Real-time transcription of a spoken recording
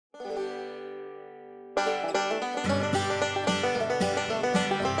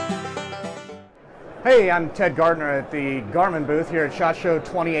Hey, I'm Ted Gardner at the Garmin booth here at SHOT Show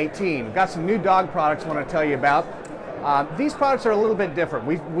 2018. We've got some new dog products I want to tell you about. These products are a little bit different.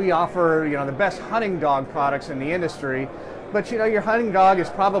 We offer, the best hunting dog products in the industry, but your hunting dog is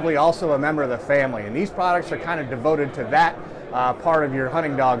probably also a member of the family, and these products are kind of devoted to that part of your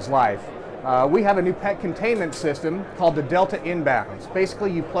hunting dog's life. We have a new pet containment system called the Delta Inbounds.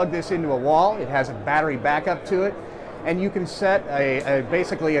 Basically, you plug this into a wall. It has a battery backup to it, and you can set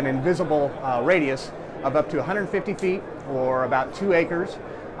basically an invisible radius of up to 150 feet or about 2 acres,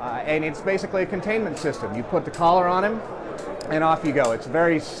 and it's basically a containment system. You put the collar on him and off you go. It's a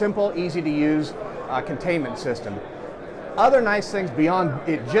very simple, easy to use containment system. Other nice things beyond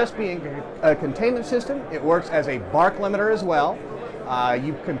it just being a containment system, it works as a bark limiter as well.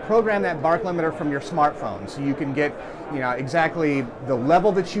 You can program that bark limiter from your smartphone, so you can get exactly the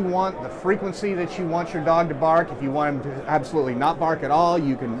level that you want, the frequency that you want your dog to bark. If you want him to absolutely not bark at all,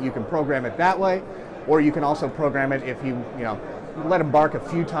 you can program it that way, or you can also program it if you let him bark a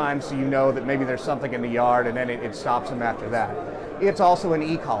few times so you know that maybe there's something in the yard, and then it stops him after that. It's also an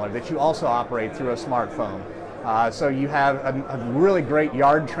e-collar that you also operate through a smartphone. So you have a really great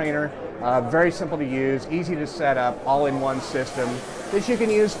yard trainer, very simple to use, easy to set up, all-in-one system that you can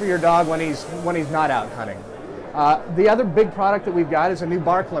use for your dog when he's not out hunting. The other big product that we've got is a new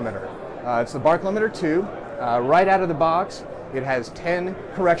bark limiter. It's the Bark Limiter 2. Right out of the box, it has 10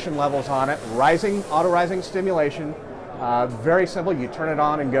 correction levels on it, auto-rising stimulation. Very simple, you turn it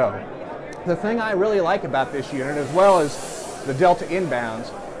on and go. The thing I really like about this unit, as well as the Delta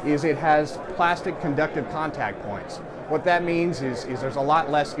Inbounds, is it has plastic conductive contact points. What that means is there's a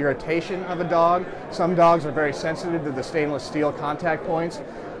lot less irritation of a dog. Some dogs are very sensitive to the stainless steel contact points.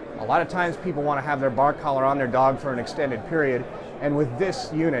 A lot of times people want to have their bark collar on their dog for an extended period, and with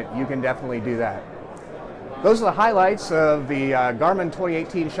this unit you can definitely do that. Those are the highlights of the Garmin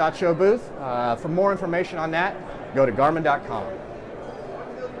 2018 SHOT Show booth. For more information on that, go to Garmin.com.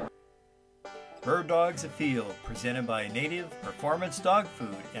 Dogs Afield, presented by Native Performance Dog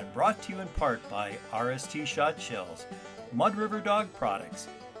Food and brought to you in part by RST Shot Shells, Mud River Dog Products,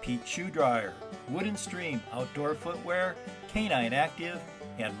 Pete Shoe Dryer, Wood & Stream Outdoor Footwear, Canine Active,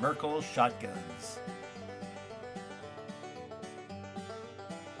 and Merkel Shotguns.